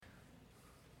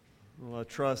Well, I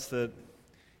trust that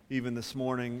even this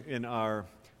morning in our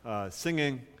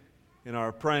singing, in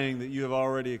our praying, that you have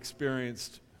already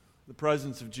experienced the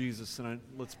presence of Jesus. And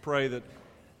let's pray that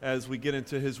as we get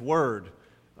into His Word,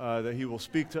 that He will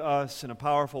speak to us in a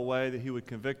powerful way, that He would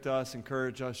convict us,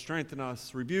 encourage us, strengthen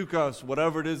us, rebuke us,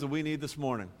 whatever it is that we need this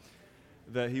morning,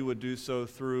 that He would do so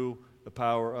through the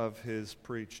power of His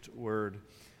preached Word.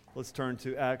 Let's turn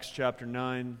to Acts chapter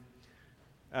 9.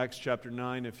 Acts chapter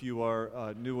 9, if you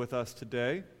are new with us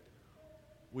today,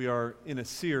 we are in a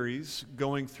series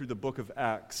going through the book of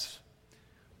Acts.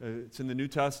 It's in the New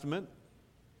Testament.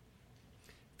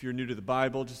 If you're new to the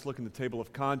Bible, just look in the table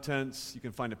of contents. You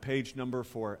can find a page number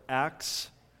for Acts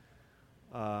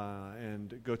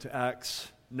and go to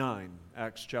Acts 9,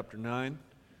 Acts chapter 9.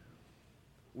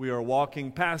 We are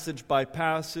walking passage by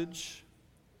passage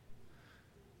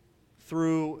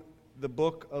through the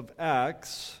book of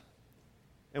Acts.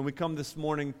 And we come this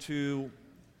morning to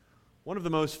one of the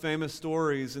most famous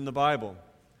stories in the Bible,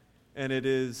 and it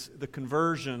is the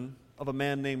conversion of a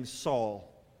man named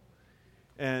Saul.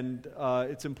 And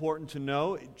it's important to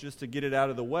know, just to get it out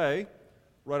of the way,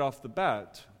 right off the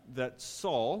bat, that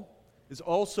Saul is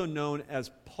also known as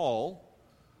Paul,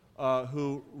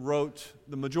 who wrote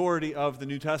the majority of the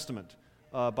New Testament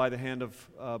by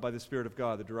the Spirit of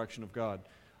God, the direction of God.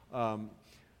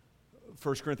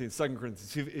 1 Corinthians, 2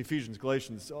 Corinthians, Ephesians,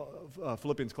 Galatians,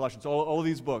 Philippians, Colossians, all of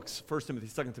these books, 1 Timothy,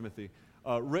 2 Timothy,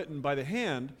 written by the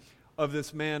hand of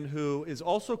this man who is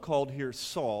also called here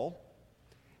Saul,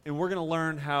 and we're going to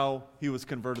learn how he was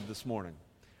converted this morning.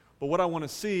 But what I want to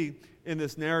see in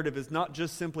this narrative is not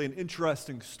just simply an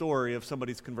interesting story of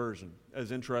somebody's conversion,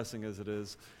 as interesting as it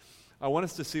is. I want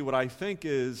us to see what I think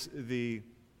is the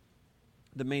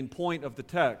main point of the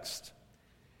text,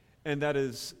 and that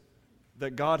is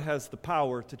that God has the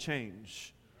power to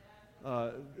change.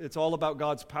 It's all about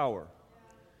God's power.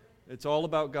 It's all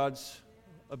about God's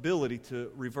ability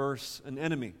to reverse an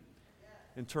enemy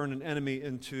and turn an enemy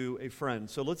into a friend.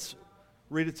 So let's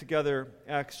read it together,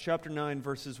 Acts chapter 9,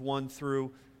 verses 1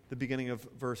 through the beginning of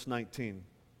verse 19.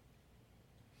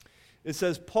 It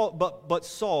says, But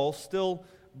Saul, still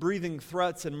breathing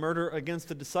threats and murder against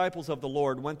the disciples of the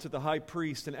Lord, went to the high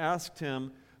priest and asked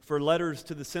him for letters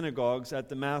to the synagogues at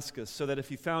Damascus, so that if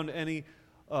he found any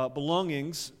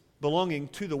belonging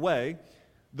to the way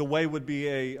would be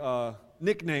a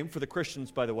nickname for the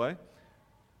Christians, by the way,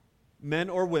 men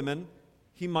or women,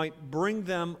 he might bring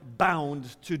them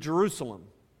bound to Jerusalem.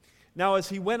 Now as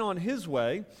he went on his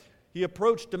way, he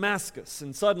approached Damascus,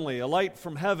 and suddenly a light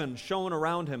from heaven shone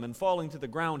around him, and falling to the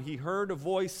ground, he heard a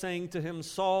voice saying to him,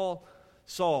 Saul,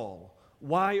 Saul,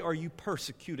 why are you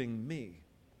persecuting me?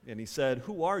 And he said,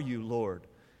 Who are you, Lord?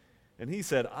 And he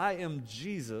said, I am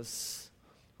Jesus,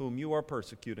 whom you are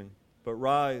persecuting. But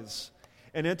rise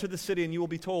and enter the city, and you will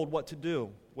be told what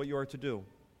you are to do.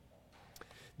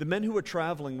 The men who were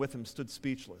traveling with him stood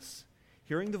speechless,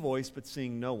 hearing the voice but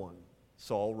seeing no one.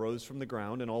 Saul rose from the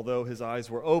ground, and although his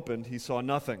eyes were opened, he saw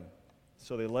nothing.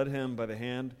 So they led him by the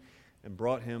hand and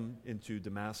brought him into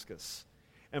Damascus.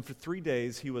 And for 3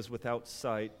 days he was without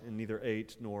sight, and neither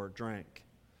ate nor drank.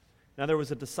 Now there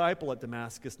was a disciple at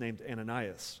Damascus named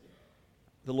Ananias.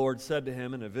 The Lord said to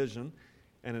him in a vision,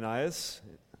 Ananias,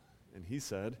 and he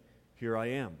said, Here I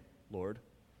am, Lord.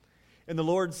 And the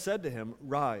Lord said to him,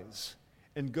 Rise,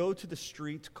 and go to the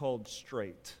street called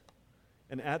Straight,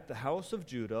 and at the house of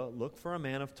Judah look for a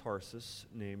man of Tarsus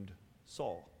named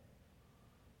Saul.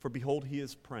 For behold, he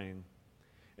is praying,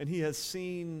 and he has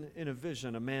seen in a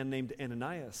vision a man named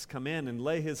Ananias come in and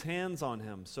lay his hands on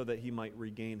him so that he might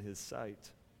regain his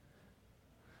sight.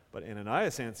 But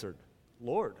Ananias answered,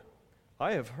 Lord,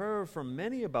 I have heard from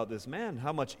many about this man,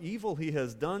 how much evil he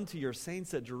has done to your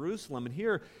saints at Jerusalem. And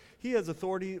here he has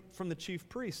authority from the chief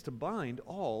priests to bind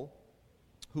all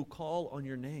who call on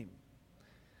your name.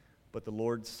 But the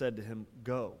Lord said to him,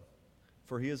 Go,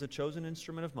 for he is a chosen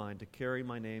instrument of mine to carry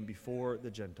my name before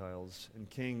the Gentiles and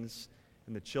kings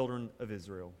and the children of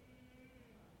Israel.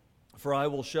 For I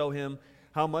will show him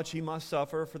how much he must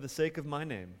suffer for the sake of my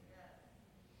name.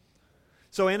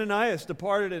 So Ananias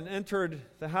departed and entered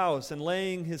the house, and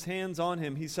laying his hands on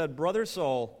him, he said, Brother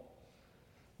Saul,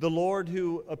 the Lord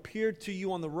who appeared to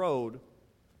you on the road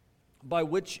by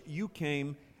which you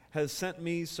came has sent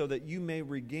me so that you may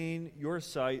regain your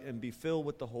sight and be filled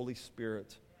with the Holy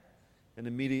Spirit. And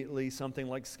immediately something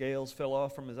like scales fell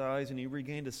off from his eyes, and he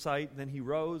regained his sight. Then he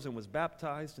rose and was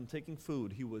baptized, and taking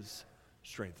food, he was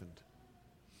strengthened.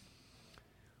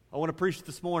 I want to preach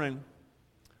this morning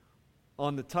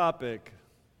on the topic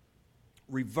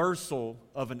reversal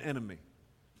of an enemy.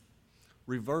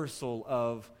 Reversal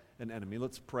of an enemy.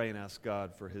 Let's pray and ask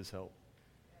God for His help.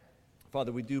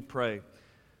 Father, we do pray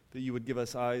that you would give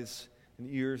us eyes and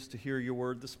ears to hear your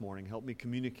word this morning. Help me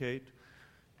communicate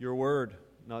your word,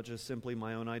 not just simply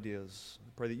my own ideas.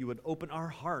 I pray that you would open our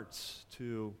hearts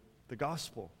to the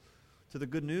gospel, to the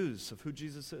good news of who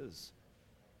Jesus is,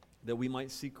 that we might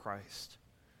see Christ,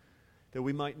 that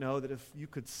we might know that if you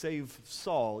could save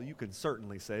Saul, you could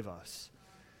certainly save us.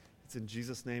 It's in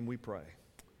Jesus' name we pray.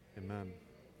 Amen.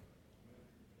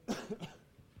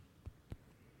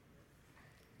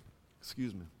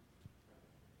 Excuse me.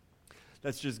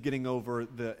 That's just getting over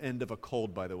the end of a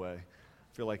cold, by the way.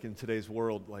 I feel like in today's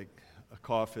world, like a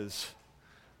cough is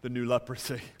the new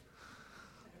leprosy.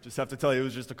 Just have to tell you, it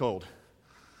was just a cold.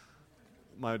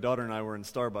 My daughter and I were in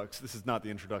Starbucks. This is not the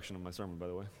introduction of my sermon, by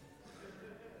the way.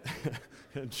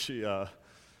 And she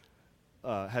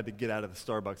had to get out of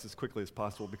the Starbucks as quickly as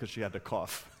possible because she had to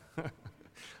cough. I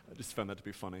just found that to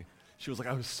be funny. She was like,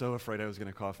 I was so afraid I was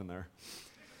going to cough in there.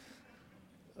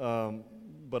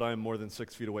 But I'm more than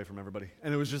 6 feet away from everybody.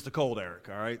 And it was just a cold, Eric,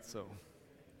 all right? So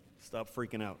stop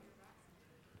freaking out.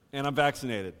 And I'm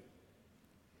vaccinated.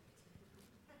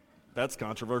 That's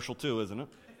controversial too, isn't it?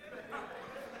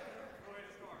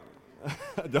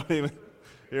 Don't even.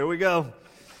 Here we go.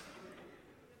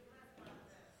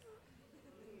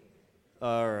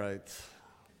 All right.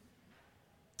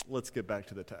 Let's get back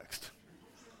to the text.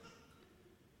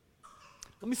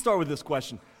 Let me start with this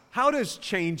question. How does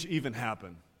change even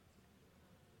happen?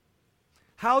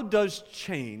 How does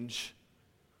change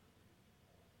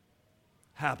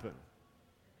happen?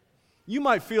 You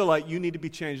might feel like you need to be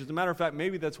changed. As a matter of fact,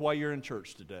 maybe that's why you're in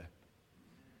church today.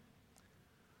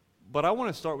 But I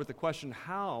want to start with the question,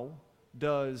 how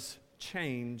does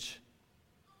change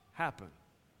happen?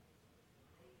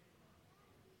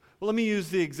 Well, let me use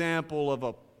the example of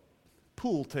a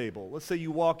pool table. Let's say you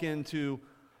walk into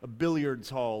a billiards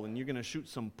hall and you're going to shoot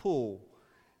some pool,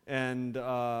 and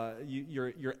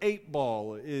your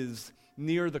 8-ball is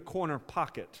near the corner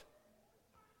pocket.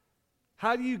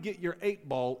 How do you get your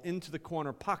 8-ball into the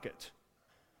corner pocket?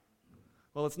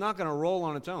 Well, it's not going to roll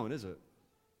on its own, is it?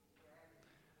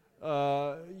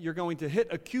 You're going to hit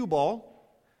a cue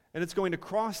ball, and it's going to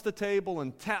cross the table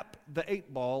and tap the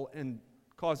 8-ball and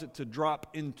cause it to drop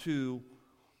into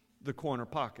the corner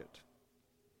pocket.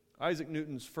 Isaac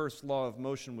Newton's first law of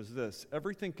motion was this: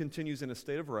 everything continues in a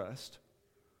state of rest,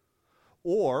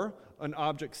 or an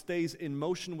object stays in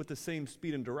motion with the same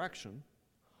speed and direction,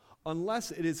 unless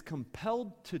it is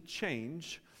compelled to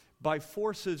change by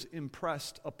forces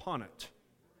impressed upon it.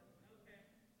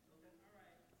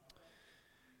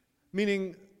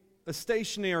 Meaning, a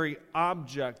stationary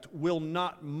object will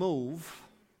not move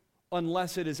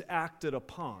unless it is acted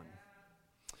upon.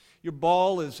 Your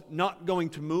ball is not going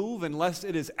to move unless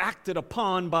it is acted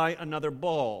upon by another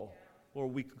ball, or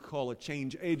we could call a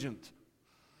change agent.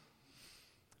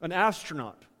 An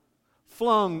astronaut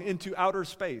flung into outer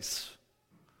space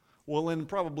will, in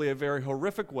probably a very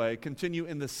horrific way, continue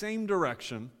in the same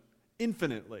direction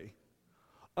infinitely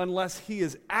unless he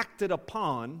is acted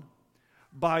upon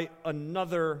by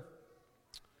another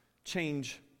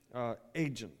change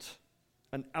agent,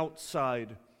 an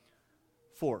outside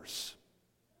force.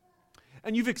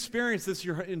 And you've experienced this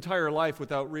your entire life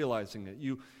without realizing it.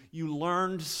 You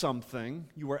learned something,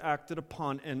 you were acted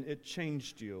upon, and it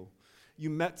changed you. You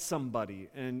met somebody,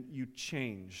 and you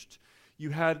changed.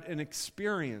 You had an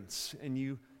experience, and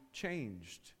you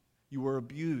changed. You were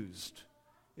abused,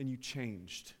 and you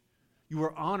changed. You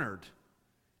were honored,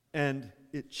 and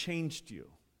it changed you.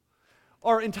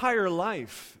 Our entire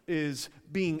life is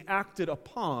being acted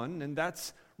upon, and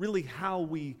that's really how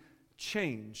we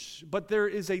change. But there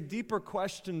is a deeper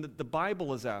question that the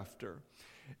Bible is after,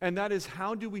 and that is,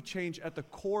 how do we change at the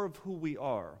core of who we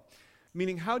are?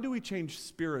 Meaning, how do we change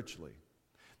spiritually?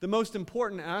 The most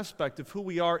important aspect of who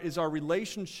we are is our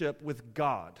relationship with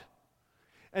God.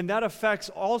 And that affects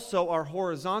also our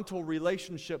horizontal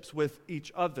relationships with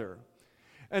each other.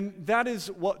 And that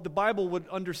is what the Bible would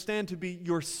understand to be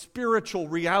your spiritual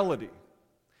reality.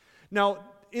 Now,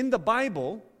 in the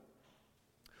Bible,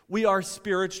 we are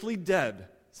spiritually dead,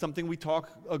 something we talk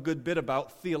a good bit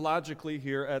about theologically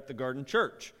here at the Garden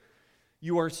Church.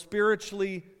 You are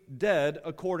spiritually dead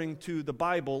according to the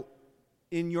Bible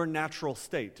in your natural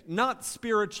state. Not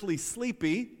spiritually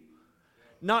sleepy,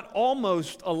 not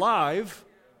almost alive,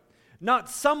 not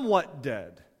somewhat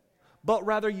dead, but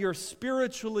rather you're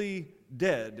spiritually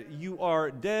dead. You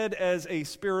are dead as a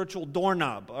spiritual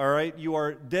doorknob, all right? You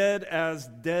are dead as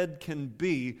dead can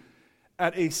be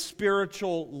at a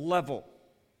spiritual level.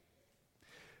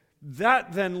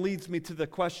 That then leads me to the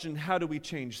question, how do we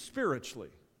change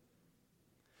spiritually?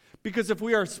 Because if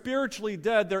we are spiritually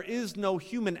dead, there is no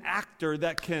human actor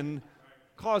that can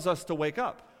cause us to wake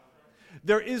up.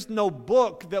 There is no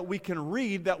book that we can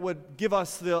read that would give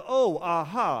us the, oh,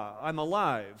 aha, I'm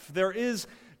alive. There is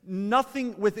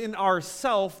nothing within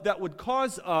ourself that would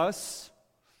cause us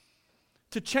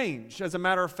to change. As a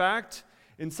matter of fact,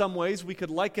 in some ways, we could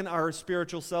liken our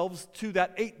spiritual selves to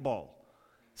that 8-ball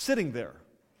sitting there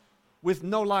with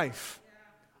no life,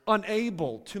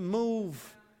 unable to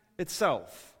move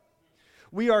itself.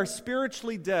 We are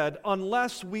spiritually dead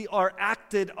unless we are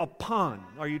acted upon.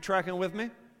 Are you tracking with me?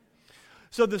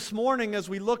 So this morning, as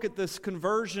we look at this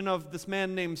conversion of this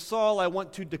man named Saul, I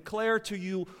want to declare to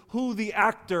you who the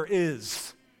actor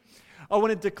is. I want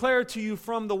to declare to you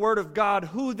from the Word of God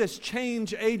who this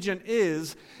change agent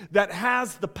is that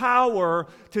has the power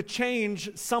to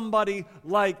change somebody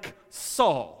like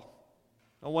Saul.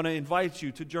 I want to invite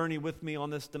you to journey with me on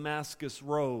this Damascus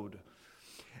road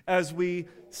as we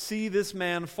see this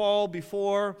man fall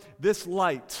before this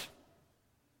light.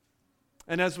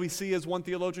 And as we see, as one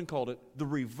theologian called it, the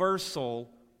reversal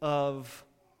of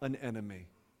an enemy.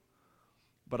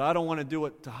 But I don't want to do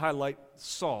it to highlight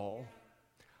Saul.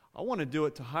 I want to do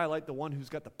it to highlight the one who's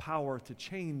got the power to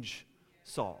change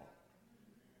Saul.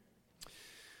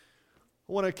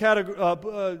 I want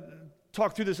to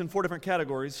talk through this in 4 different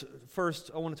categories.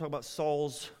 First, I want to talk about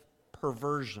Saul's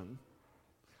perversion.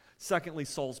 Secondly,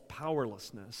 Saul's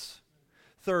powerlessness.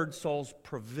 Third, Saul's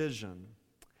provision.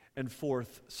 And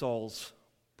fourth, Saul's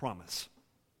promise.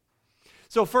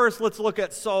 So first, let's look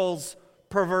at Saul's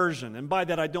perversion. And by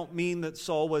that, I don't mean that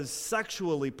Saul was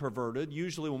sexually perverted.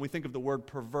 Usually when we think of the word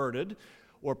perverted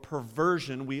or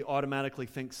perversion, we automatically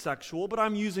think sexual. But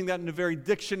I'm using that in a very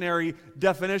dictionary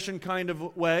definition kind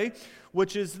of way,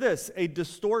 which is this: a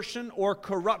distortion or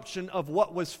corruption of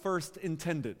what was first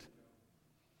intended.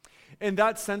 In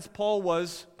that sense, Paul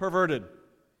was perverted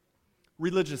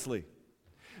religiously.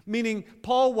 Meaning,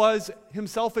 Paul was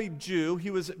himself a Jew.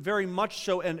 He was very much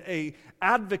so an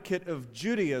advocate of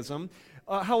Judaism.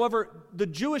 However, the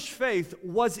Jewish faith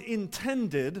was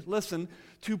intended, listen,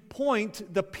 to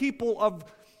point the people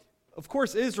of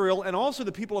course, Israel, and also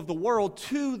the people of the world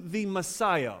to the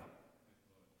Messiah.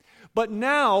 But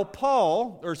now,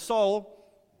 Saul,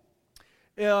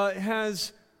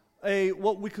 has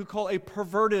what we could call a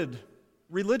perverted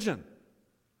religion.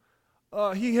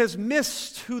 He has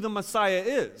missed who the Messiah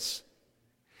is.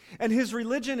 And his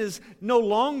religion is no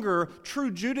longer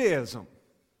true Judaism.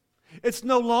 It's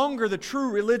no longer the true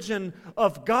religion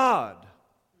of God.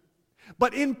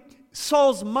 But in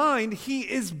Saul's mind, he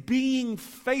is being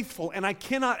faithful, and I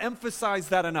cannot emphasize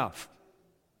that enough.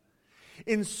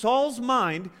 In Saul's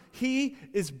mind, he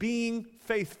is being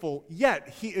faithful, yet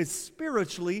he is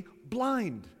spiritually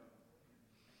blind.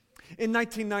 In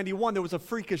 1991, there was a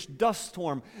freakish dust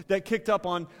storm that kicked up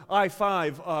on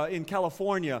I-5 in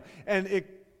California, and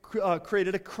it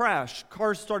created a crash.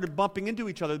 Cars started bumping into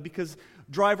each other because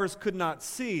drivers could not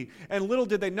see. And little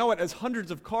did they know it, as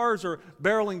hundreds of cars are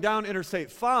barreling down Interstate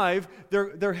 5,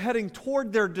 they're heading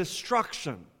toward their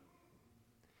destruction.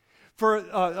 For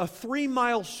a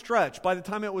 3-mile stretch, by the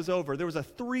time it was over, there was a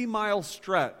 3-mile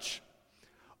stretch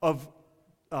of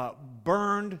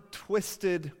burned,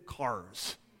 twisted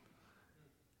cars.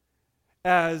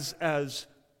 As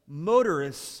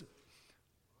motorists,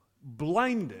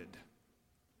 blinded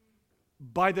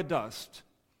by the dust,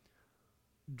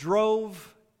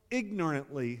 drove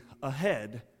ignorantly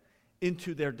ahead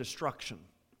into their destruction.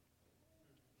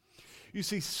 You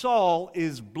see, Saul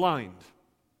is blind.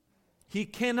 He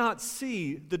cannot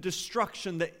see the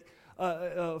destruction that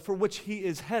for which he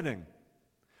is heading.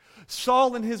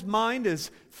 Saul in his mind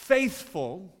is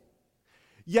faithful,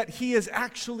 yet he is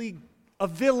actually a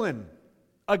villain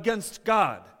against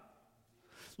God.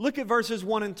 Look at verses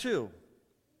 1 and 2.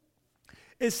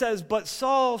 It says, "But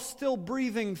Saul, still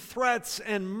breathing threats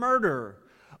and murder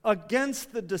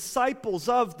against the disciples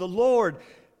of the Lord,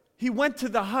 he went to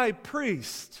the high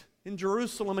priest in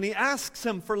Jerusalem, and he asks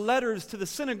him for letters to the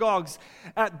synagogues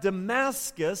at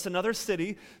Damascus, another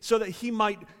city, so that he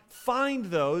might find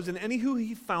those, and any who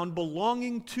he found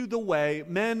belonging to the way,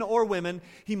 men or women,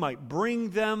 he might bring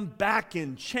them back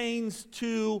in chains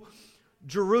to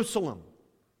Jerusalem."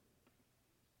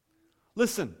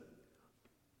 Listen,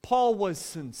 Paul was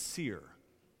sincere.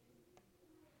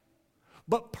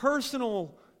 But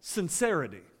personal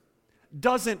sincerity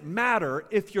doesn't matter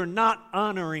if you're not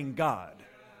honoring God.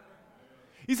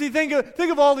 You see, think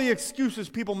of all the excuses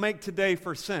people make today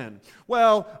for sin.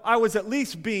 Well, I was at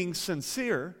least being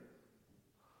sincere.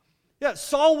 Yeah,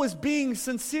 Saul was being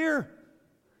sincere.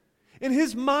 In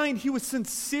his mind, he was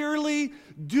sincerely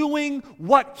doing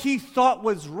what he thought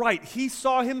was right. He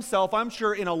saw himself, I'm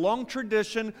sure, in a long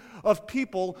tradition of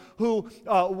people who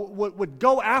would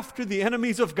go after the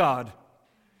enemies of God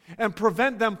and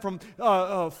prevent them from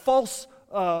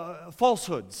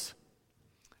falsehoods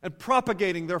and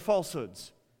propagating their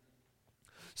falsehoods.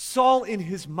 Saul, in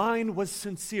his mind, was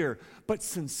sincere, but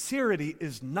sincerity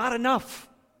is not enough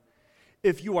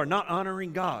if you are not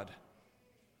honoring God.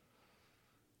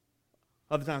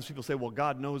 Other times people say, well,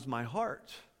 God knows my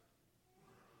heart.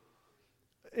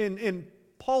 In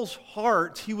Paul's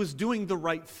heart, he was doing the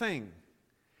right thing.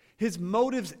 His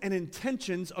motives and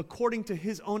intentions, according to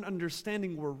his own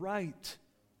understanding, were right.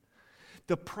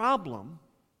 The problem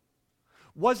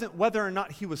wasn't whether or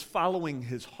not he was following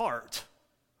his heart,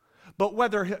 but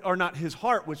whether or not his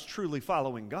heart was truly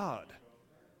following God.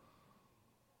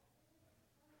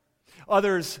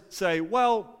 Others say,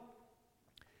 well,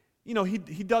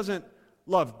 he doesn't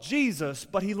love Jesus,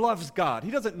 but he loves God.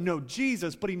 He doesn't know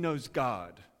Jesus, but he knows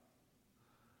God.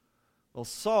 Well,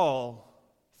 Saul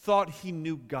thought he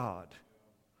knew God,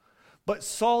 but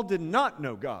Saul did not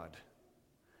know God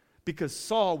because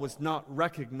Saul was not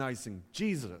recognizing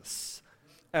Jesus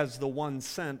as the one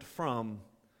sent from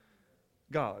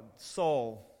God.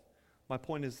 Saul, my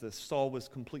point is this, Saul was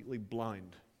completely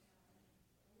blind.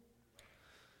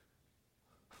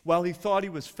 While he thought he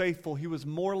was faithful, he was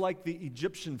more like the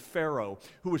Egyptian Pharaoh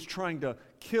who was trying to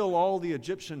kill all the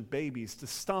Egyptian babies to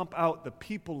stomp out the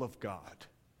people of God.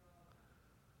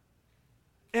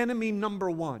 Enemy number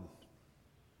one,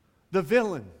 the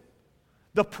villain,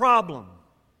 the problem.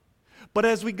 But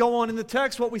as we go on in the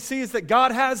text, what we see is that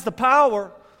God has the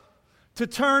power to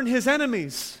turn his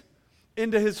enemies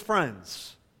into his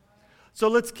friends. So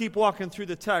let's keep walking through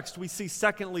the text. We see,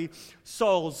 secondly,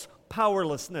 Saul's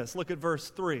powerlessness. Look at verse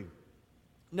 3.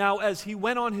 Now, as he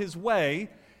went on his way,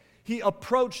 he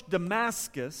approached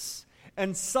Damascus,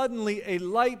 and suddenly a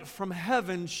light from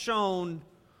heaven shone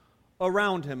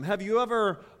around him. Have you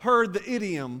ever heard the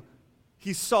idiom,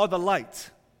 he saw the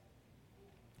light?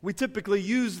 We typically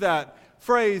use that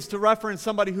phrase to reference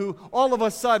somebody who all of a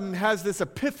sudden has this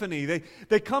epiphany.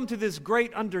 They come to this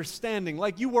great understanding.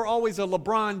 Like you were always a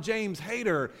LeBron James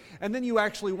hater, and then you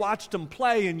actually watched him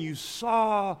play and you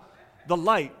saw the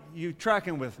light. You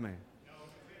tracking with me?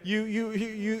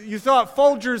 You thought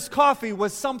Folgers coffee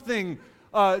was something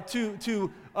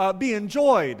to be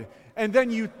enjoyed, and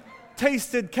then you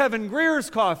tasted Kevin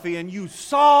Greer's coffee and you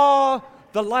saw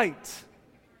the light.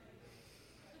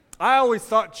 I always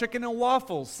thought chicken and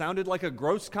waffles sounded like a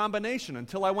gross combination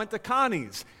until I went to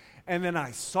Connie's, and then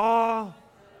I saw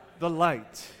the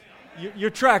light. You're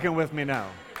tracking with me now.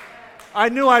 I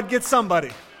knew I'd get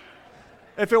somebody.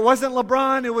 If it wasn't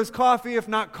LeBron, it was coffee. If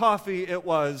not coffee, it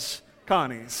was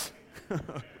Connie's.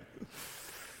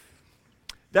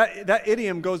 That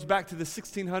idiom goes back to the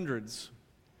 1600s.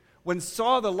 When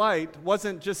saw the light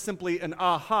wasn't just simply an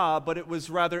aha, but it was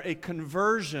rather a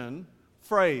conversion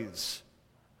phrase.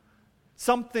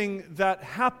 Something that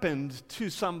happened to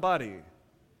somebody.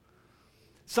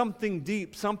 Something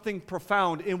deep, something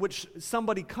profound, in which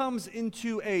somebody comes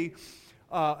into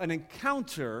an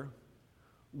encounter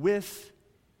with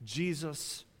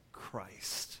Jesus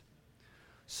Christ.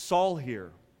 Saul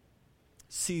here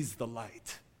sees the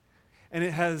light. And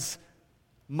it has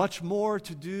much more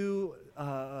to do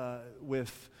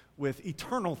with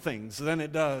eternal things than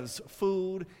it does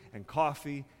food and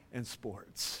coffee and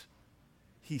sports.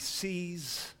 He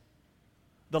sees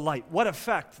the light. What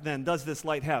effect, then, does this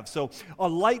light have? So a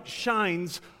light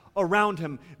shines around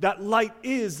him. That light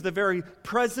is the very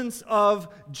presence of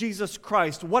Jesus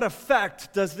Christ. What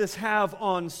effect does this have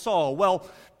on Saul? Well,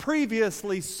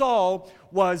 previously Saul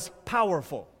was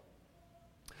powerful.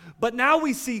 But now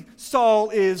we see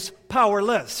Saul is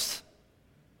powerless.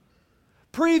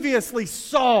 Previously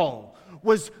Saul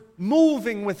was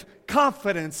moving with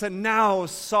confidence, and now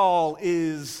Saul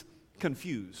is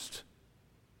confused.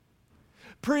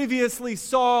 Previously,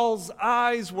 Saul's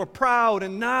eyes were proud,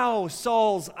 and now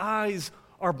Saul's eyes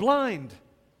are blind.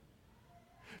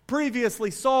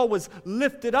 Previously, Saul was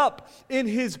lifted up in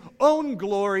his own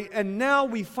glory, and now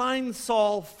we find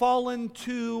Saul fallen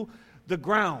to the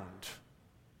ground.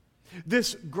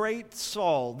 This great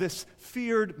Saul, this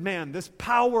feared man, this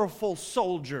powerful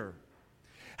soldier,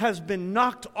 has been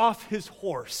knocked off his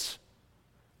horse,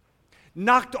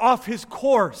 knocked off his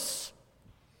course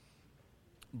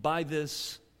by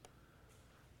this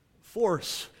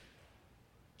force.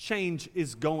 Change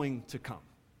is going to come.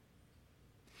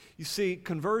 You see,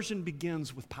 conversion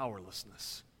begins with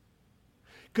powerlessness.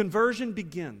 Conversion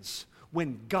begins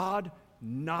when God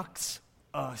knocks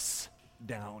us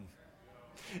down.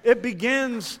 It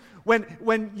begins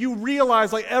when you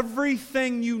realize like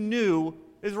everything you knew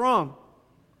is wrong.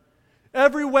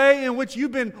 Every way in which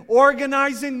you've been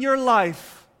organizing your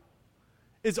life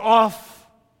is off,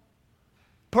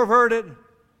 perverted,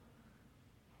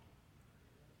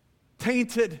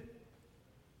 tainted.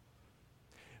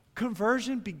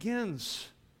 Conversion begins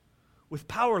with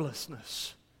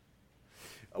powerlessness.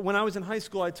 When I was in high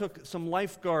school, I took some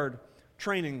lifeguard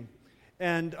training,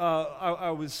 and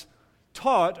I was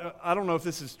taught, I don't know if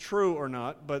this is true or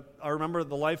not, but I remember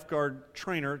the lifeguard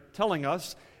trainer telling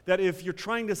us that if you're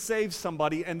trying to save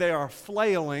somebody and they are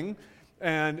flailing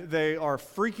and they are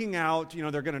freaking out,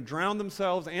 they're going to drown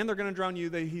themselves and they're going to drown you,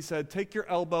 he said, take your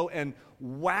elbow and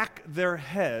whack their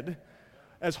head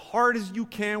as hard as you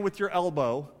can with your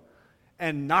elbow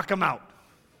and knock them out.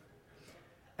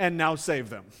 And now save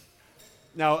them.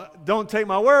 Now, don't take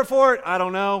my word for it, I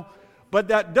don't know. But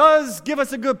that does give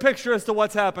us a good picture as to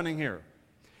what's happening here.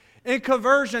 In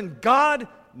conversion, God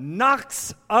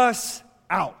knocks us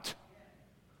out.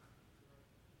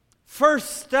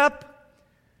 First step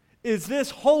is this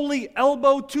holy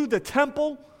elbow to the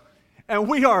temple, and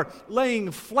we are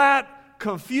laying flat,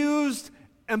 confused,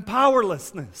 and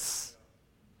powerlessness.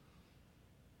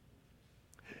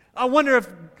 I wonder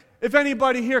if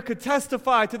anybody here could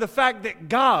testify to the fact that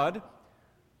God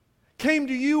came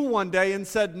to you one day and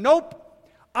said, nope,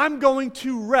 I'm going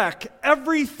to wreck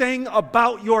everything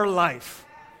about your life.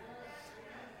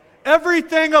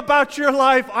 Everything about your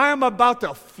life, I am about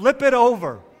to flip it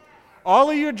over. All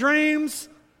of your dreams,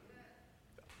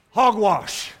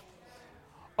 hogwash.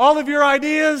 All of your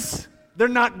ideas, they're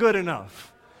not good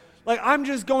enough. Like, I'm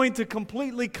just going to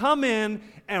completely come in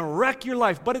and wreck your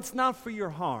life. But it's not for your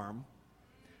harm.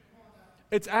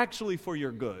 It's actually for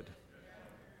your good.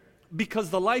 Because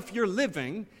the life you're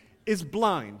living is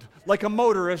blind, like a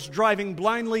motorist driving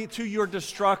blindly to your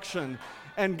destruction.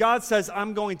 And God says,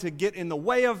 I'm going to get in the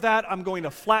way of that. I'm going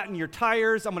to flatten your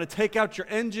tires. I'm going to take out your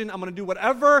engine. I'm going to do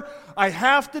whatever I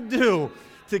have to do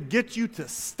to get you to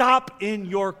stop in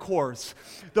your course.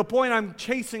 The point I'm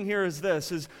chasing here is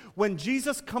this, is when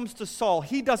Jesus comes to Saul,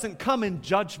 he doesn't come in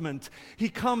judgment. He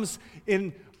comes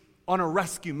on a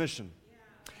rescue mission.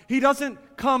 He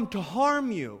doesn't come to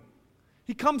harm you.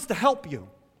 He comes to help you.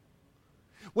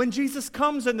 When Jesus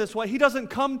comes in this way, he doesn't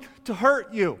come to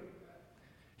hurt you.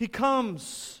 He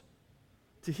comes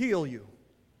to heal you.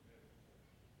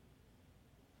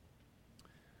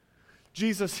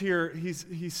 Jesus here,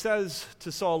 he says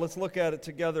to Saul, let's look at it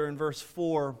together in verse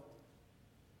 4.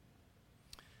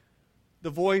 The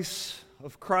voice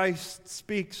of Christ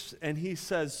speaks and he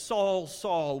says, Saul,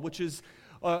 Saul, which is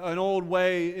an old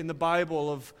way in the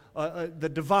Bible of the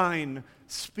divine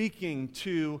speaking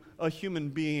to a human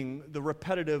being, the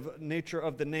repetitive nature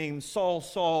of the name, Saul,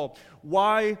 Saul,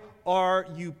 why are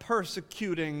you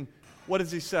persecuting, what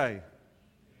does he say?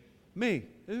 Me.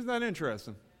 Isn't that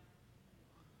interesting?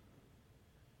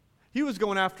 He was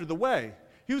going after the way.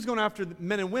 He was going after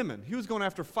men and women. He was going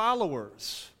after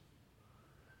followers.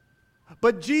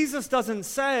 But Jesus doesn't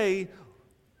say,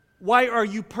 why are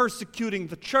you persecuting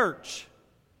the church?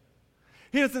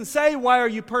 He doesn't say, why are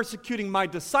you persecuting my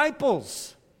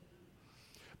disciples?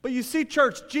 But you see,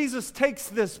 church, Jesus takes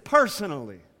this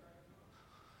personally.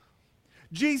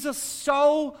 Jesus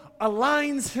so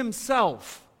aligns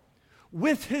himself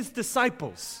with his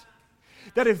disciples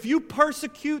that if you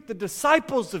persecute the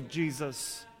disciples of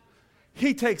Jesus,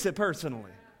 he takes it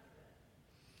personally.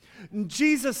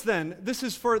 Jesus then, this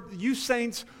is for you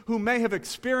saints who may have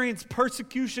experienced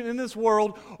persecution in this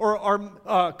world or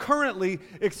are currently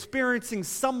experiencing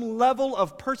some level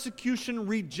of persecution,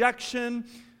 rejection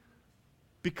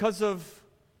because of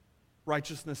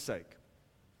righteousness' sake.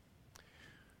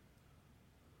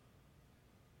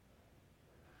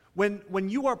 When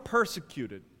you are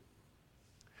persecuted,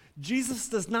 Jesus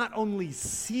does not only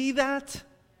see that,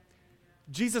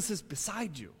 Jesus is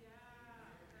beside you.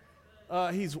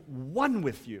 He's one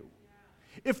with you.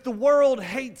 If the world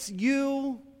hates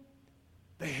you,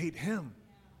 they hate him.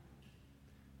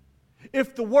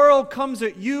 If the world comes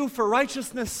at you for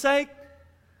righteousness' sake,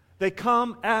 they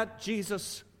come at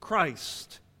Jesus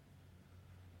Christ.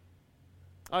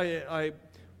 I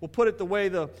will put it the way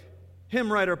the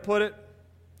hymn writer put it,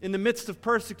 in the midst of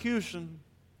persecution,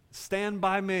 stand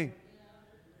by me.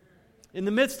 In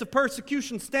the midst of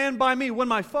persecution, stand by me. When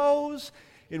my foes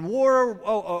in war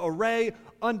array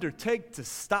undertake to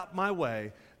stop my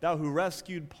way, thou who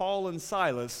rescued Paul and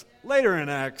Silas, later in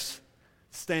Acts,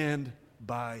 stand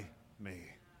by me.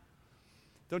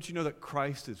 Don't you know that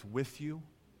Christ is with you?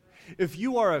 If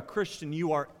you are a Christian,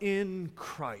 you are in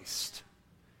Christ.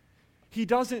 He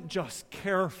doesn't just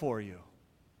care for you.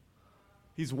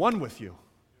 He's one with you.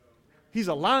 He's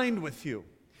aligned with you.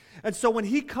 And so when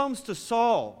he comes to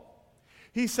Saul,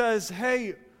 he says,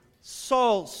 hey,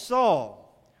 Saul,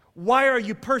 Saul, why are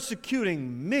you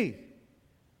persecuting me?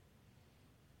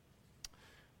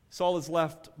 Saul is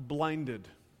left blinded,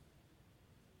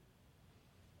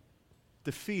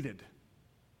 defeated,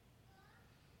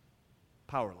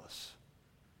 powerless.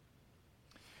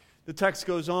 The text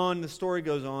goes on, the story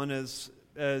goes on as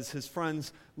his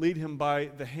friends lead him by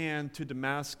the hand to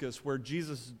Damascus, where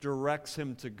Jesus directs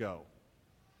him to go.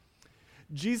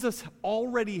 Jesus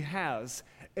already has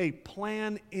a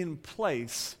plan in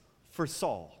place for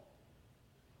Saul.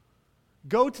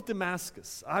 Go to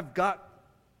Damascus. I've got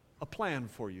a plan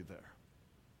for you there.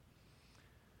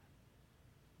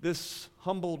 This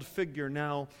humbled figure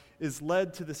now is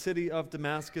led to the city of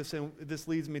Damascus, and this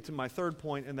leads me to my third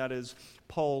point, and that is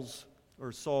Saul's,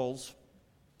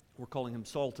 we're calling him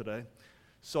Saul today,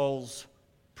 Saul's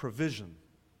provision.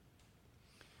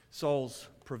 Saul's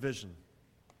provision.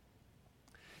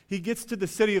 He gets to the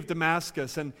city of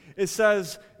Damascus, and it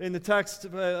says in the text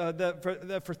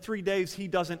that for 3 days he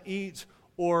doesn't eat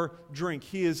or drink.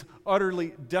 He is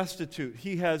utterly destitute.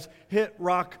 He has hit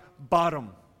rock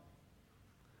bottom.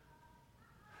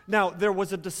 Now, there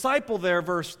was a disciple there,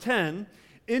 verse 10,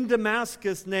 in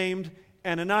Damascus named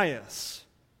Ananias.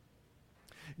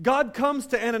 God comes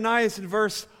to Ananias in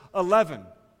verse 11,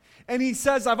 and he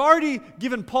says, I've already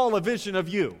given Paul a vision of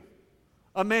you,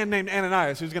 a man named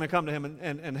Ananias who's going to come to him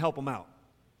and help him out.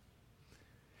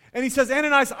 And he says,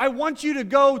 Ananias, I want you to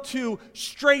go to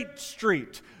Straight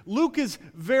Street. Luke is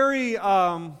very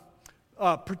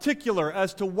particular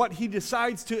as to what he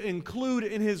decides to include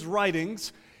in his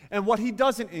writings and what he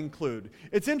doesn't include.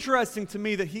 It's interesting to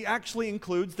me that he actually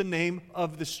includes the name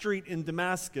of the street in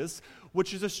Damascus,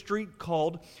 which is a street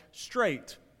called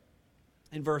Straight,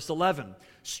 in verse 11.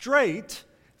 Straight,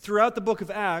 throughout the book of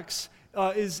Acts,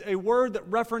 is a word that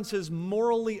references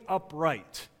morally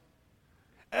upright.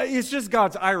 It's just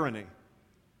God's irony.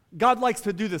 God likes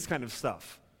to do this kind of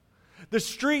stuff. The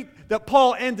street that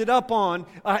Paul ended up on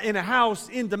in a house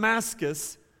in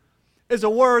Damascus is a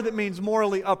word that means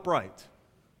morally upright.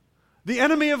 The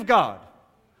enemy of God,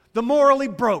 the morally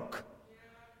broke,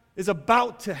 is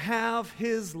about to have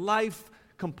his life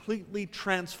completely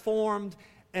transformed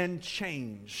and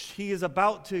changed. He is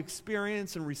about to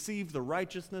experience and receive the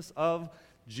righteousness of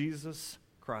Jesus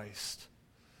Christ.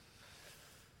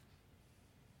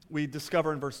 We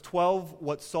discover in verse 12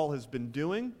 what Saul has been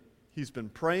doing. He's been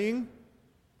praying.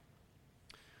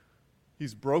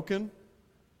 He's broken.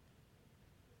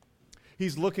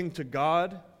 He's looking to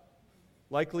God,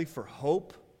 likely for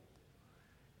hope.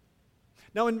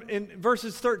 Now in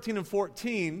verses 13 and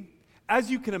 14,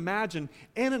 as you can imagine,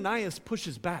 Ananias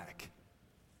pushes back.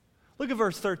 Look at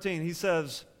verse 13. He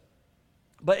says,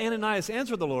 but Ananias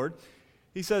answered the Lord.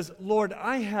 He says, Lord,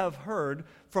 I have heard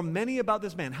from many about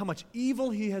this man, how much evil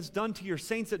he has done to your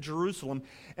saints at Jerusalem,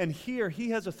 and here he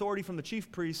has authority from the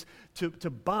chief priests to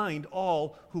bind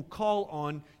all who call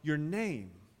on your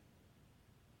name.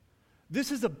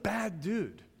 This is a bad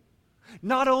dude.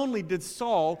 Not only did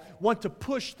Saul want to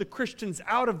push the Christians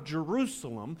out of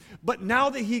Jerusalem, but now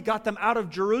that he got them out of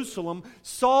Jerusalem,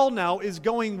 Saul now is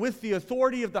going with the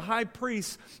authority of the high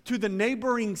priest to the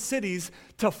neighboring cities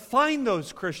to find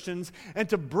those Christians and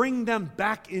to bring them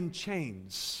back in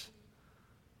chains.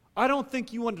 I don't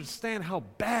think you understand how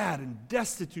bad and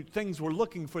destitute things were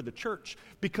looking for the church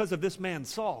because of this man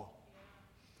Saul.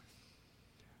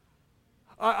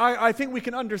 I think we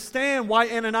can understand why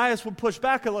Ananias would push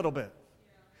back a little bit.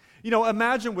 You know,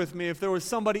 imagine with me if there was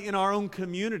somebody in our own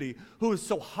community who was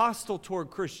so hostile toward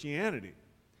Christianity.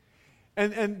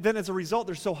 And then as a result,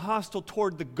 they're so hostile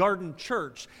toward the Garden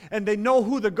Church. And they know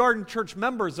who the Garden Church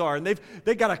members are. And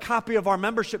they've got a copy of our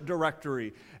membership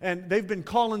directory. And they've been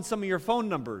calling some of your phone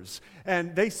numbers.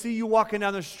 And they see you walking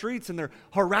down the streets and they're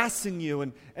harassing you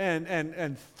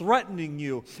and threatening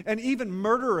you. And even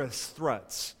murderous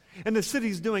threats. And the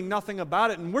city's doing nothing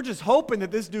about it. And we're just hoping that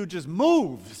this dude just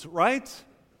moves, right?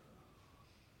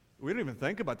 We don't even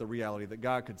think about the reality that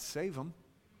God could save him.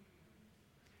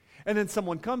 And then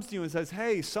someone comes to you and says,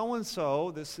 hey,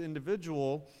 so-and-so, this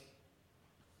individual,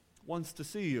 wants to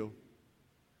see you.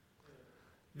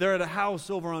 They're at a house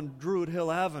over on Druid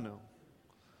Hill Avenue,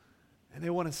 and they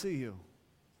want to see you.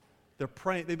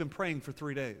 They've been praying for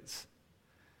 3 days.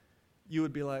 You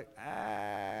would be like,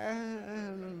 I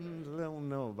don't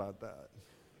know about that.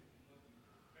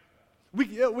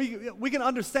 We can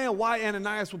understand why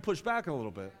Ananias would push back a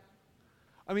little bit.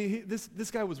 I mean,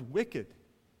 this guy was wicked.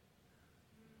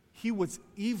 He was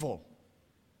evil.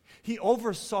 He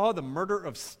oversaw the murder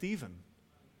of Stephen.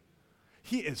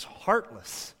 He is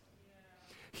heartless.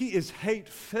 He is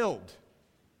hate-filled.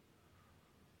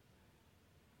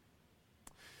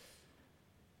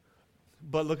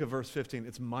 But look at verse 15.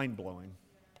 It's mind-blowing.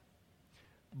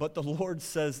 But the Lord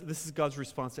says, this is God's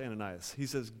response to Ananias. He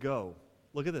says, go.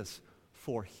 Look at this.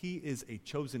 For he is a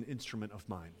chosen instrument of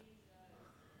mine.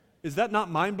 Is that not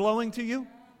mind-blowing to you?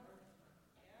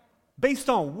 Based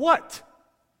on what?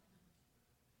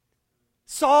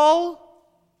 Saul?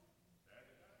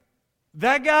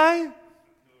 That guy?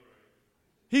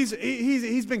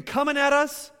 He's been coming at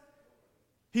us.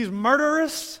 He's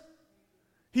murderous.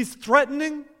 He's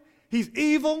threatening. He's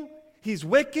evil. He's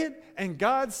wicked. And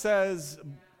God says,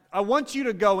 I want you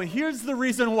to go. And here's the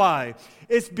reason why.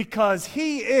 It's because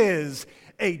he is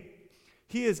a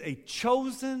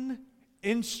chosen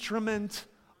instrument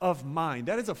of mine.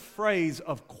 That is a phrase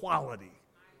of quality,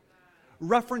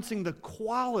 referencing the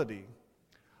quality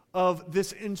of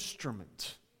this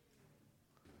instrument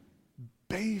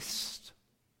based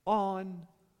on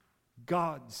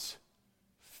God's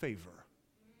favor.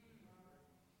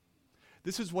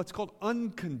 This is what's called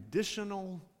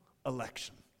unconditional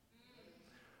election.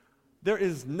 There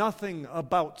is nothing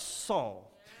about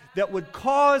Saul that would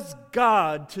cause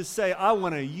God to say, I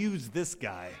want to use this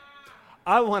guy.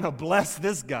 I want to bless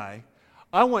this guy.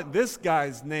 I want this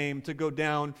guy's name to go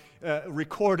down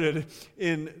recorded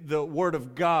in the Word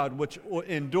of God, which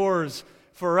endures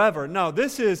forever. No,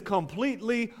 this is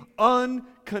completely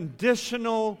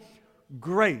unconditional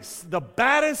grace. The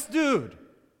baddest dude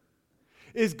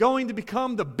is going to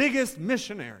become the biggest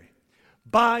missionary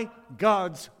by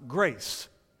God's grace.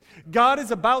 God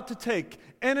is about to take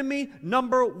enemy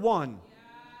number one,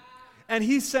 and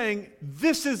he's saying,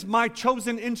 this is my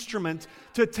chosen instrument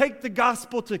to take the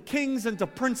gospel to kings and to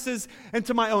princes and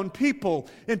to my own people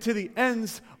and to the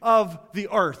ends of the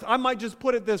earth. I might just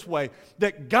put it this way,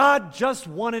 that God just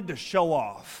wanted to show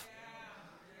off.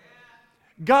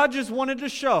 God just wanted to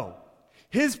show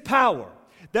his power,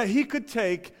 that he could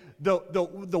take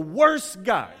the worst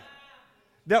guy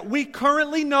that we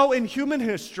currently know in human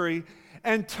history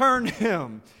and turn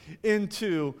him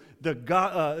into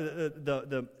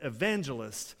the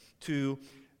evangelist to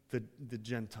the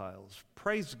Gentiles.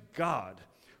 Praise God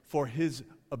for his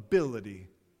ability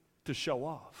to show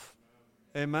off.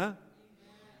 Amen?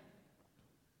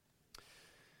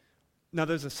 Now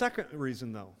there's a second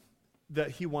reason, though,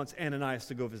 that he wants Ananias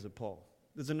to go visit Paul.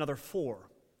 There's another 4.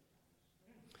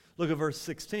 Look at verse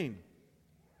 16.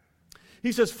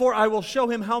 He says, for I will show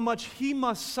him how much he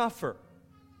must suffer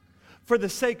for the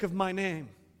sake of my name.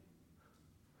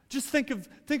 Just think of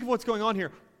what's going on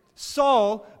here.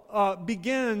 Saul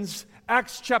begins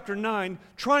Acts chapter 9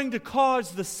 trying to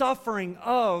cause the suffering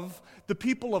of the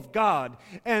people of God.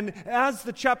 And as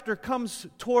the chapter comes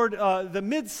toward the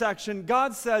midsection,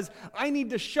 God says, I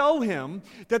need to show him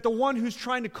that the one who's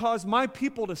trying to cause my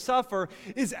people to suffer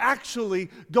is actually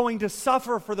going to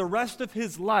suffer for the rest of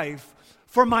his life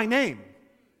for my name.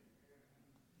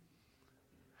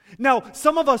 Now,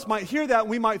 some of us might hear that and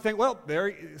we might think, well,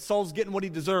 Saul's getting what he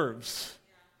deserves.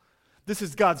 This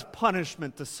is God's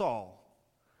punishment to Saul.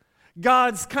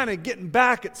 God's kind of getting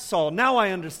back at Saul. Now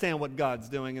I understand what God's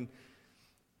doing, and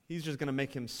he's just going to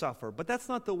make him suffer. But that's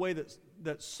not the way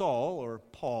that Saul or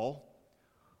Paul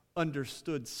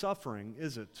understood suffering,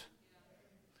 is it?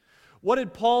 What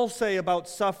did Paul say about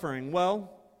suffering?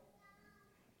 Well,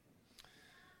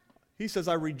 he says,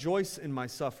 I rejoice in my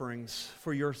sufferings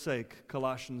for your sake,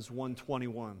 Colossians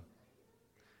 1:21.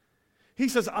 He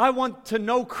says, I want to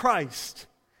know Christ,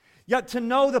 yet to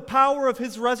know the power of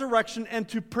his resurrection and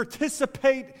to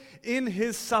participate in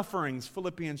his sufferings,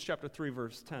 Philippians chapter 3,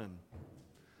 verse 10.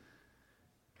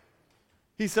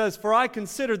 He says, for I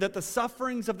consider that the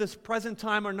sufferings of this present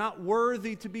time are not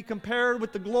worthy to be compared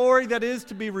with the glory that is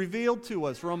to be revealed to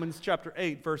us, Romans chapter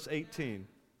 8, verse 18.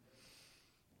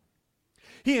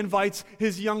 He invites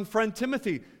his young friend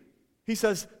Timothy. He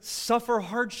says, suffer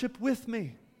hardship with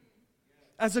me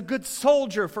as a good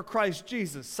soldier for Christ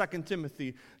Jesus, 2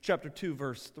 Timothy chapter 2,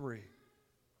 verse 3.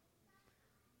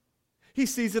 He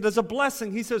sees it as a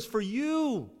blessing. He says, for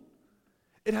you,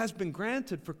 it has been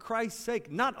granted for Christ's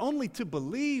sake, not only to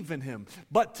believe in him,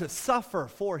 but to suffer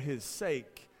for his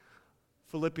sake.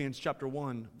 Philippians chapter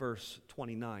 1, verse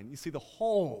 29. You see, the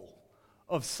whole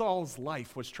of Saul's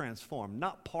life was transformed.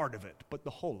 Not part of it, but the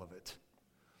whole of it.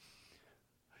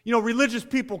 You know, religious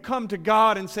people come to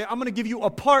God and say, I'm going to give you a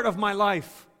part of my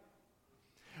life,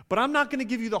 but I'm not going to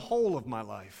give you the whole of my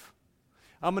life.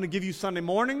 I'm going to give you Sunday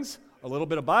mornings, a little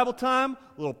bit of Bible time,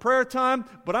 a little prayer time,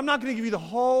 but I'm not going to give you the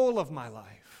whole of my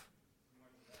life.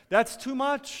 That's too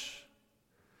much.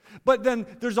 But then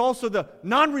there's also the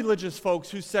non-religious folks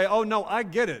who say, oh no, I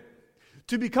get it.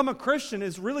 To become a Christian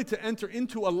is really to enter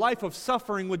into a life of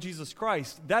suffering with Jesus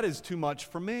Christ. That is too much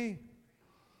for me.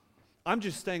 I'm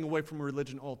just staying away from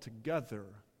religion altogether.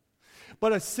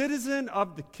 But a citizen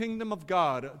of the kingdom of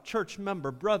God, a church member,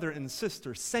 brother and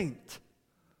sister, saint,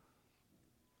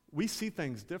 we see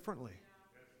things differently.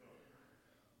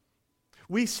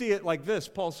 We see it like this.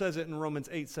 Paul says it in Romans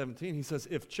 8:17. He says,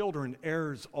 if children,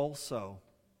 heirs also.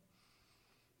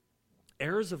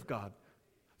 Heirs of God.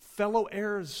 Fellow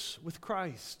heirs with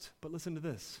Christ. But listen to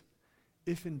this.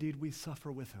 If indeed we suffer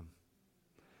with him,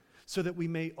 so that we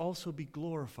may also be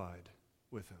glorified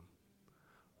with him.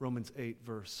 Romans 8,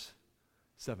 verse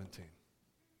 17.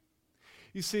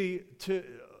 You see, to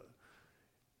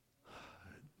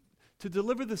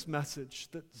deliver this message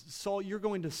that, Saul, you're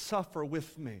going to suffer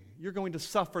with me, you're going to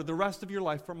suffer the rest of your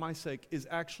life for my sake, is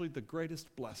actually the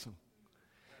greatest blessing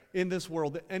in this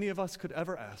world that any of us could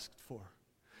ever ask for.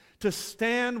 To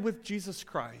stand with Jesus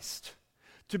Christ,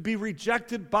 to be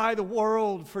rejected by the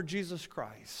world for Jesus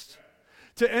Christ,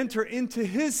 to enter into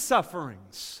his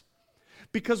sufferings,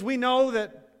 because we know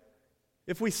that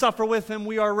if we suffer with him,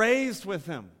 we are raised with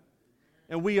him,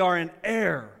 and we are an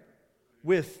heir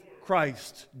with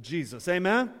Christ Jesus.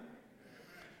 Amen?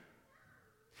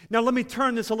 Now let me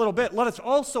turn this a little bit. Let us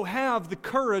also have the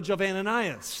courage of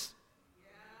Ananias.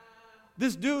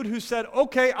 This dude who said,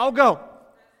 okay, I'll go.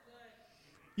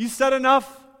 You said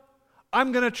enough.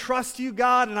 I'm going to trust you,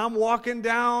 God, and I'm walking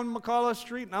down McCullough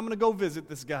Street, and I'm going to go visit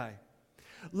this guy.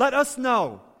 Let us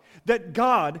know that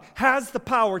God has the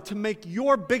power to make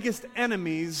your biggest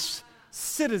enemies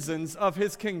citizens of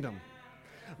his kingdom.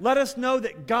 Let us know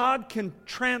that God can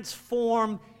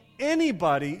transform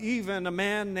anybody, even a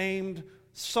man named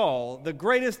Saul, the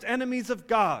greatest enemies of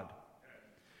God,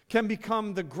 can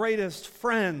become the greatest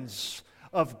friends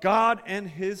of God and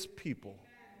his people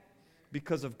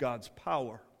because of God's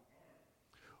power.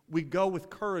 We go with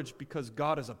courage because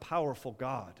God is a powerful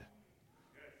God.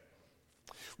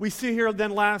 We see here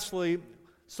then lastly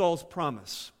Saul's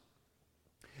promise.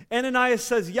 Ananias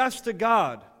says yes to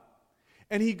God,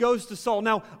 and he goes to Saul.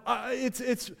 Now,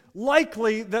 it's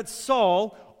likely that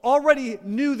Saul already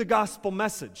knew the gospel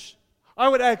message. I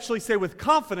would actually say with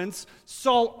confidence,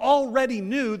 Saul already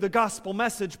knew the gospel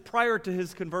message prior to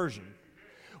his conversion.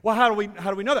 Well, how do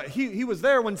we know that? He was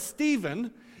there when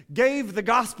Stephen gave the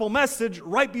gospel message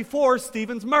right before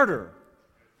Stephen's murder.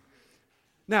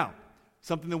 Now,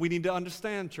 something that we need to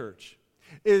understand, church,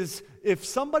 is if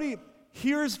somebody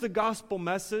hears the gospel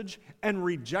message and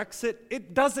rejects it,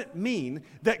 it doesn't mean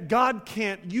that God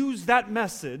can't use that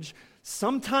message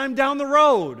sometime down the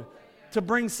road to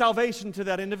bring salvation to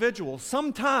that individual.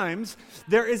 Sometimes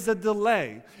there is a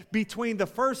delay between the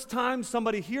first time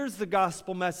somebody hears the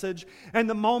gospel message and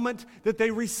the moment that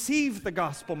they receive the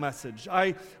gospel message.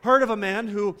 I heard of a man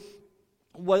who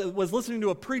was listening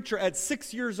to a preacher at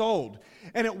 6 years old,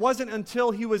 and it wasn't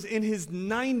until he was in his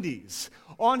 90s,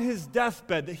 on his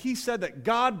deathbed, that he said that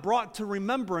God brought to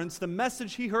remembrance the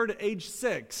message he heard at age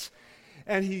 6,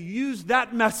 and he used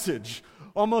that message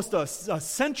almost a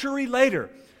century later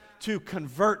to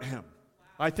convert him.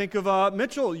 I think of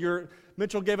Mitchell.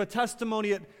 Mitchell gave a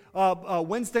testimony at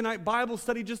Wednesday night Bible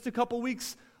study just a couple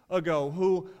weeks ago,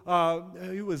 who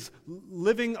he was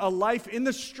living a life in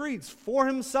the streets for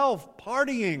himself,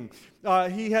 partying.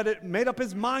 He had made up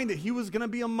his mind that he was going to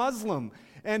be a Muslim.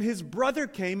 And his brother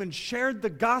came and shared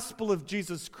the gospel of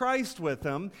Jesus Christ with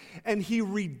him, and he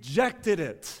rejected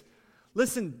it.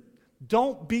 Listen,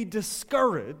 don't be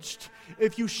discouraged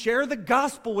if you share the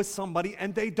gospel with somebody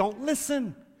and they don't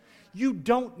listen. You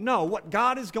don't know what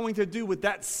God is going to do with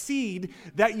that seed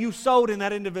that you sowed in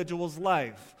that individual's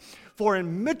life. For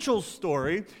in Mitchell's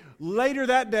story, later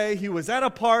that day, he was at a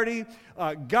party.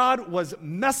 God was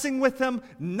messing with him,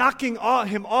 knocking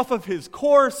him off of his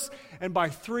course. And by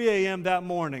 3 a.m. that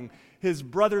morning, his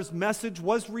brother's message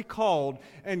was recalled,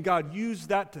 and God used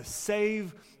that to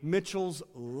save Mitchell's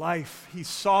life. He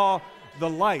saw the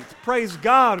light. Praise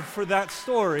God for that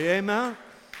story. Amen?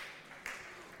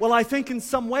 Well, I think in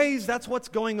some ways that's what's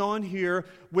going on here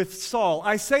with Saul.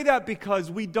 I say that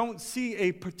because we don't see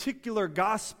a particular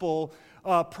gospel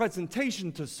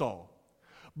presentation to Saul.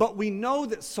 But we know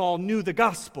that Saul knew the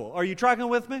gospel. Are you tracking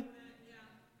with me?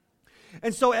 Yeah.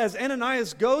 And so as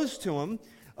Ananias goes to him,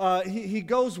 he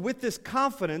goes with this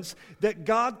confidence that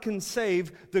God can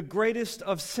save the greatest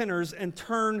of sinners and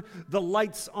turn the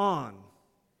lights on.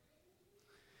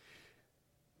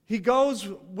 He goes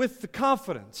with the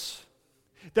confidence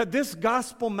that this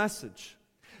gospel message,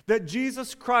 that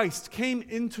Jesus Christ came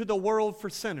into the world for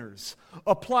sinners,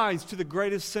 applies to the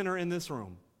greatest sinner in this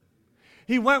room.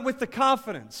 He went with the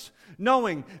confidence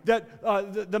knowing that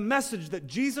the message that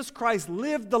Jesus Christ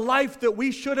lived the life that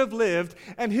we should have lived,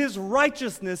 and His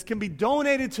righteousness can be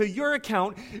donated to your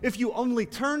account if you only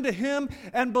turn to Him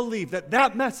and believe that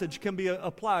that message can be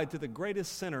applied to the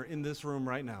greatest sinner in this room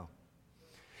right now.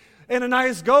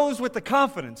 Ananias goes with the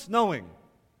confidence, knowing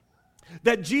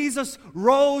that Jesus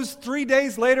rose 3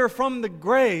 days later from the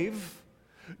grave,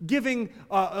 giving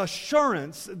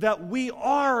assurance that we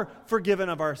are forgiven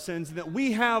of our sins, and that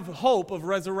we have hope of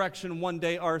resurrection one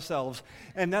day ourselves.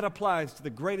 And that applies to the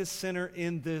greatest sinner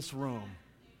in this room.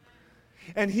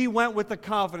 And he went with the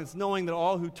confidence, knowing that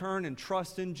all who turn and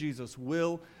trust in Jesus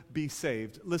will be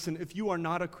saved. Listen, if you are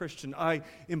not a Christian, I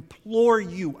implore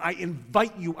you, I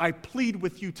invite you, I plead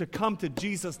with you to come to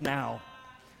Jesus now.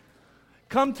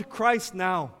 Come to Christ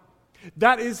now.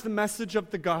 That is the message of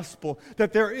the gospel,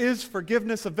 that there is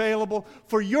forgiveness available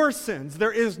for your sins.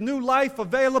 There is new life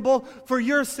available for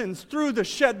your sins through the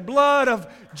shed blood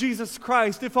of Jesus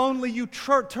Christ, if only you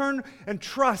turn and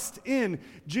trust in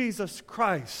Jesus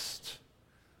Christ.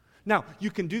 Now,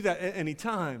 you can do that at any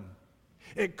time.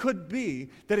 It could be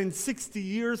that in 60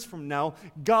 years from now,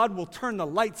 God will turn the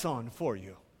lights on for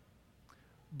you.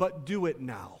 But do it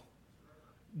now.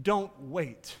 Don't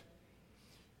wait.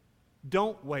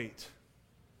 Don't wait.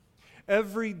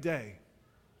 Every day,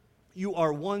 you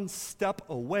are one step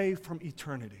away from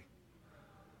eternity.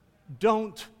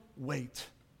 Don't wait.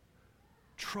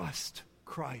 Trust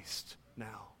Christ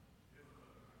now.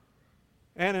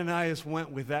 Ananias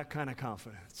went with that kind of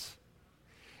confidence.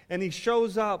 And he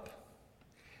shows up,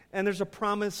 and there's a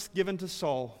promise given to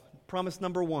Saul. Promise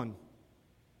number 1.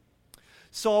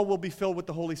 Saul will be filled with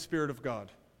the Holy Spirit of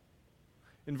God.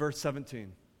 In verse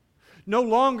 17. No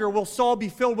longer will Saul be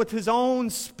filled with his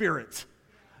own spirit.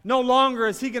 No longer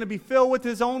is he going to be filled with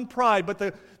his own pride, but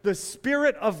the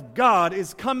Spirit of God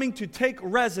is coming to take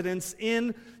residence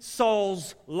in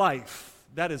Saul's life.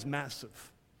 That is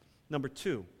massive. Number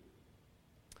 2,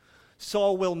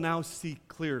 Saul will now see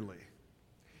clearly.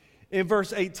 In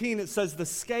verse 18, it says the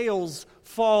scales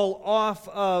fall off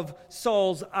of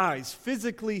Saul's eyes.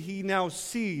 Physically, he now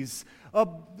sees.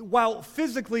 While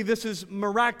physically this is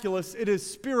miraculous, it is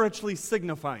spiritually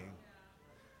signifying.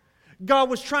 God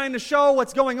was trying to show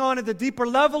what's going on at the deeper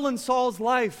level in Saul's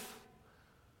life.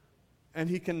 And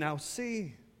he can now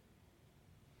see.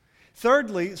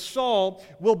 Thirdly, Saul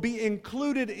will be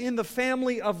included in the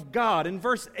family of God. In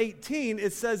verse 18,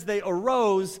 it says they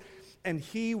arose and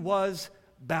he was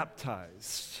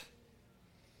baptized.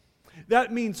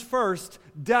 That means first,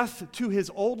 death to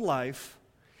his old life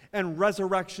and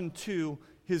resurrection to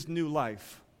his new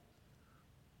life.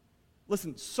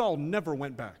 Listen, Saul never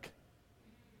went back.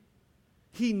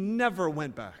 He never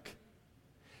went back.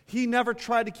 He never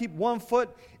tried to keep one foot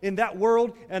in that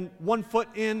world and one foot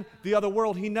in the other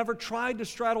world. He never tried to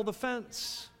straddle the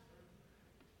fence.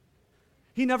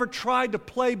 He never tried to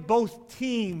play both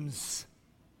teams.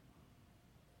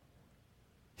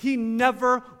 He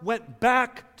never went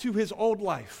back to his old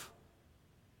life.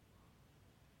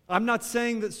 I'm not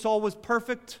saying that Saul was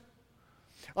perfect.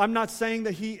 I'm not saying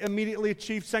that he immediately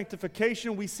achieved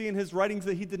sanctification. We see in his writings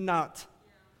that he did not.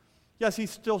 Yes, he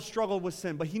still struggled with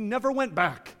sin, but he never went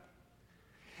back.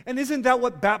 And isn't that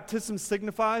what baptism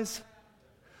signifies?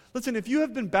 Listen, if you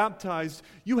have been baptized,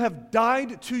 you have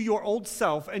died to your old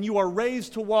self and you are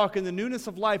raised to walk in the newness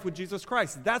of life with Jesus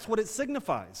Christ. That's what it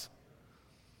signifies.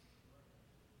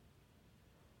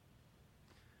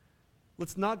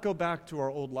 Let's not go back to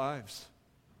our old lives.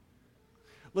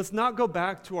 Let's not go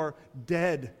back to our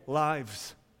dead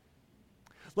lives.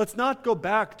 Let's not go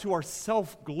back to our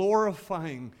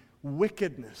self-glorifying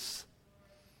wickedness.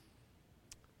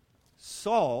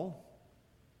 Saul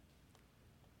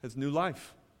has new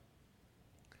life.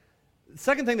 The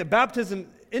second thing that baptism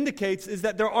indicates is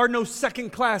that there are no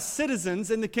second-class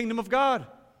citizens in the kingdom of God.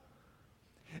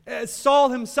 As Saul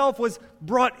himself was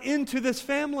brought into this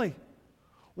family.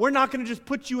 We're not going to just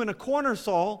put you in a corner,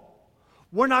 Saul.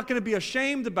 We're not going to be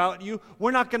ashamed about you.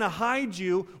 We're not going to hide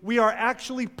you. We are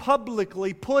actually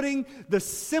publicly putting the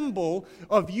symbol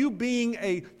of you being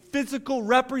a physical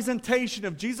representation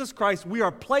of Jesus Christ. We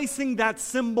are placing that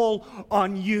symbol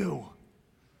on you.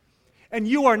 And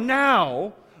you are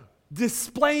now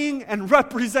displaying and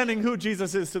representing who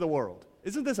Jesus is to the world.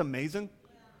 Isn't this amazing?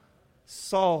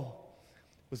 Saul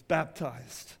was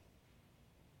baptized.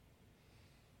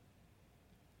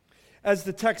 As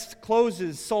the text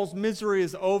closes, Saul's misery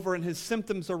is over and his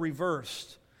symptoms are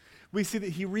reversed. We see that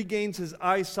he regains his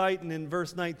eyesight, and in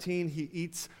verse 19, he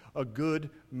eats a good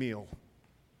meal.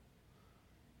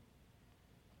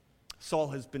 Saul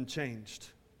has been changed.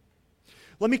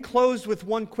 Let me close with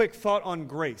one quick thought on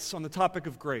grace, on the topic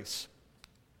of grace.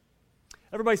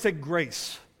 Everybody say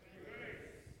grace.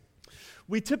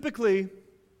 We typically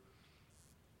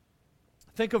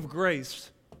think of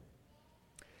grace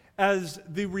as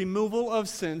the removal of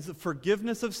sins, the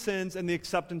forgiveness of sins, and the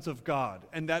acceptance of God.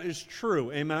 And that is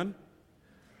true. Amen?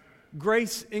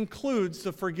 Grace includes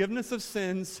the forgiveness of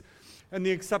sins and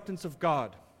the acceptance of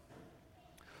God.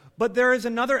 But there is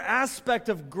another aspect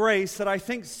of grace that I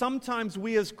think sometimes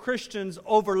we as Christians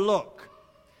overlook,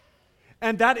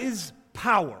 and that is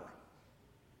power.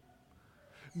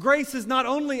 Grace is not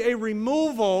only a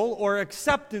removal or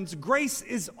acceptance, grace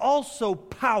is also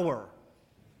power.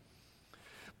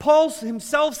 Paul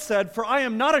himself said, "For I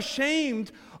am not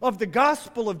ashamed of the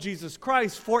gospel of Jesus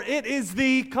Christ, for it is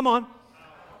the," come on,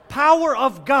 "power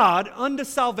of God unto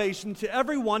salvation to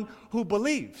everyone who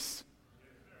believes."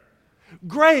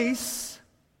 Grace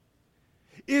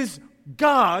is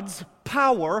God's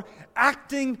power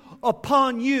acting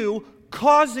upon you,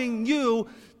 causing you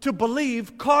to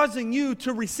believe, causing you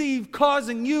to receive,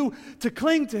 causing you to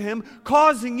cling to Him,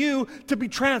 causing you to be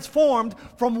transformed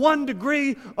from one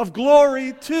degree of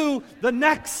glory to the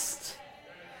next.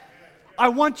 I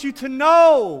want you to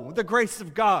know the grace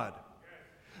of God,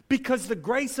 because the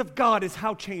grace of God is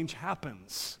how change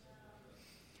happens.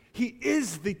 He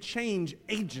is the change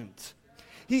agent.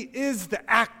 He is the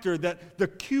actor, the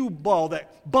cue ball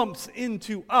that bumps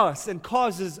into us and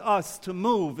causes us to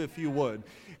move, if you would.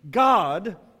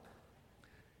 God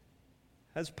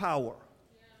has power.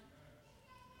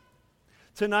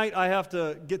 Tonight I have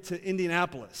to get to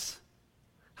Indianapolis.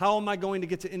 How am I going to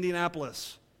get to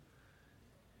Indianapolis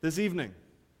this evening?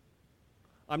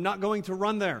 I'm not going to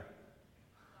run there.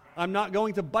 I'm not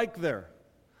going to bike there.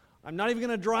 I'm not even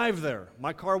going to drive there.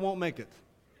 My car won't make it.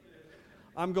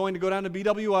 I'm going to go down to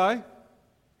BWI,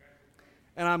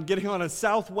 and I'm getting on a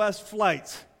Southwest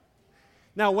flight.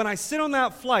 Now, when I sit on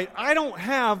that flight, I don't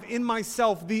have in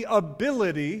myself the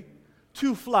ability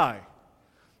to fly.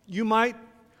 You might.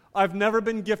 I've never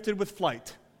been gifted with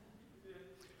flight.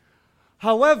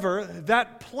 However,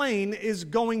 that plane is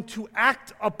going to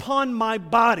act upon my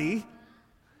body,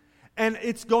 and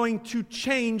it's going to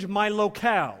change my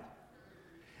locale.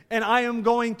 And I am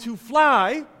going to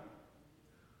fly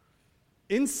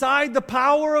inside the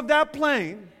power of that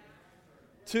plane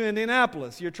to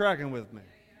Indianapolis. You're tracking with me.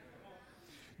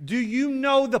 Do you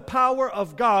know the power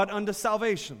of God unto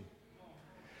salvation?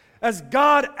 As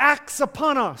God acts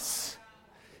upon us,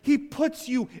 He puts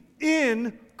you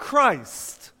in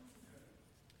Christ.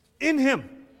 In Him.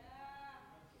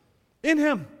 In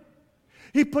Him.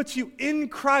 He puts you in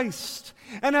Christ.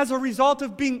 And as a result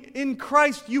of being in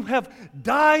Christ, you have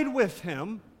died with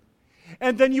Him.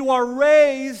 And then you are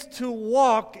raised to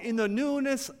walk in the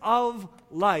newness of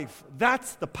life.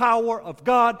 That's the power of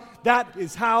God. That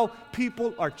is how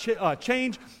people are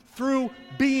changed, through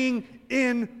being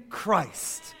in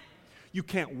Christ. You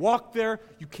can't walk there.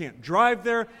 You can't drive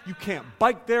there. You can't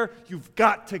bike there. You've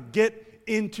got to get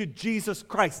into Jesus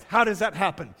Christ. How does that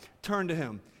happen? Turn to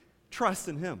Him. Trust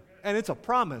in Him. And it's a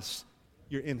promise.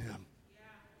 You're in Him.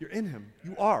 You're in Him.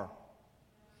 You are.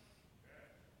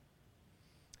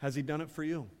 Has He done it for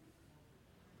you?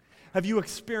 Have you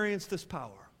experienced this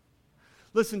power?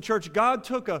 Listen, church, God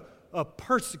took a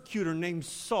persecutor named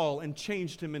Saul and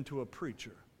changed him into a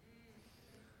preacher.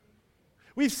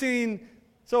 We've seen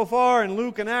so far in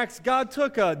Luke and Acts, God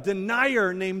took a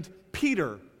denier named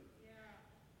Peter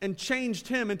and changed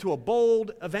him into a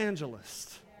bold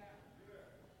evangelist.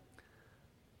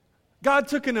 God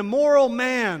took an immoral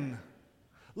man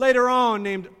later on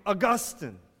named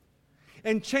Augustine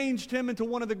and changed him into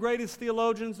one of the greatest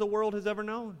theologians the world has ever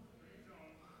known.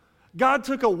 God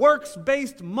took a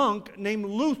works-based monk named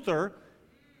Luther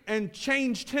and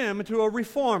changed him into a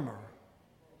reformer.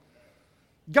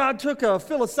 God took a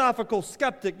philosophical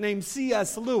skeptic named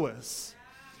C.S. Lewis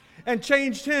and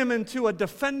changed him into a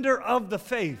defender of the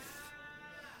faith.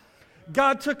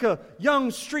 God took a young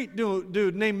street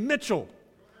dude named Mitchell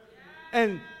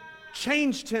and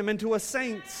changed him into a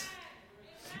saint.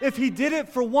 If He did it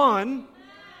for one,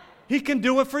 He can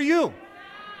do it for you.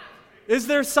 Is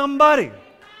there somebody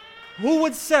who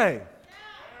would say,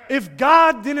 if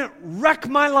God didn't wreck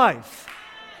my life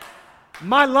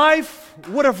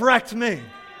would have wrecked me?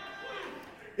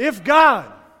 If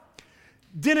God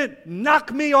didn't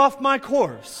knock me off my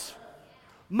course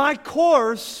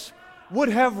would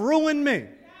have ruined me.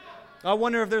 I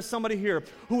wonder if there's somebody here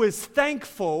who is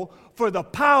thankful for the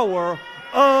power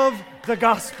of the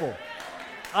gospel.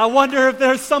 I wonder if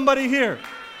there's somebody here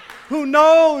who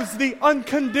knows the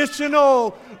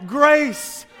unconditional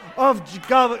grace of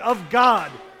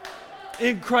God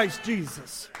in Christ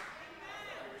Jesus.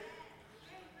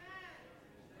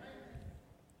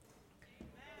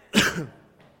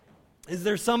 Is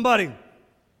there somebody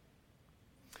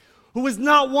who is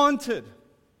not wanted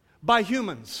by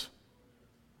humans,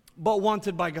 but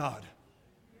wanted by God?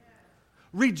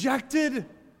 Rejected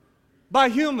by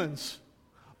humans,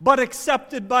 but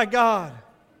accepted by God.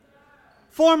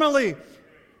 Formerly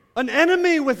an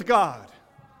enemy with God,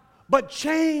 but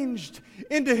changed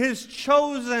into His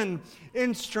chosen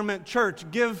instrument.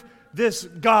 Church, give this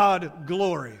God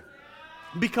glory,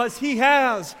 because He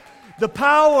has the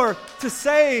power to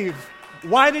save.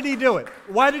 Why did He do it?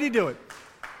 Why did He do it?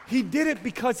 He did it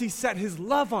because He set His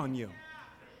love on you.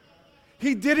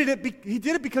 He did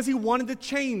it because He wanted to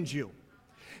change you.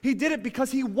 He did it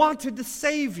because He wanted to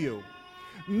save you.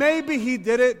 Maybe He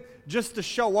did it just to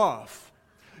show off,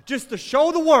 just to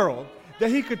show the world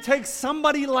that He could take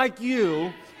somebody like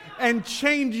you and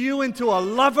change you into a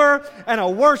lover and a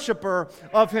worshiper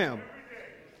of Him.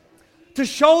 To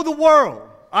show the world,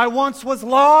 I once was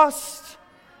lost,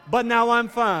 but now I'm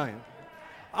found.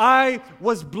 I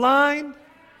was blind,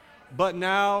 but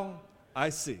now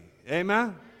I see.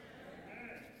 Amen?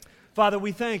 Father,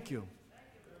 we thank You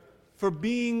for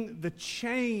being the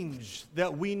change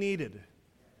that we needed.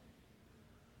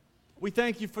 We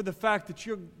thank You for the fact that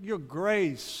your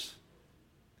grace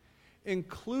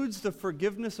includes the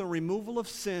forgiveness and removal of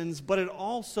sins, but it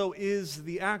also is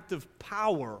the act of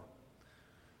power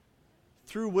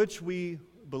through which we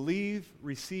believe,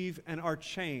 receive, and are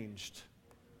changed.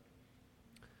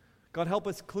 God, help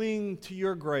us cling to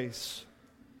Your grace.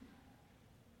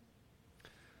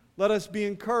 Let us be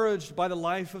encouraged by the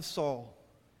life of Saul.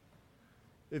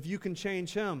 If You can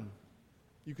change him,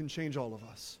 You can change all of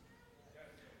us.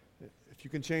 If You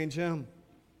can change him,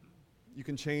 You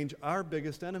can change our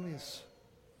biggest enemies.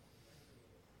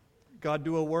 God,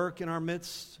 do a work in our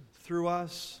midst through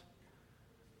us.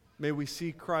 May we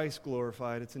see Christ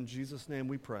glorified. It's in Jesus' name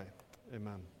we pray.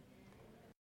 Amen.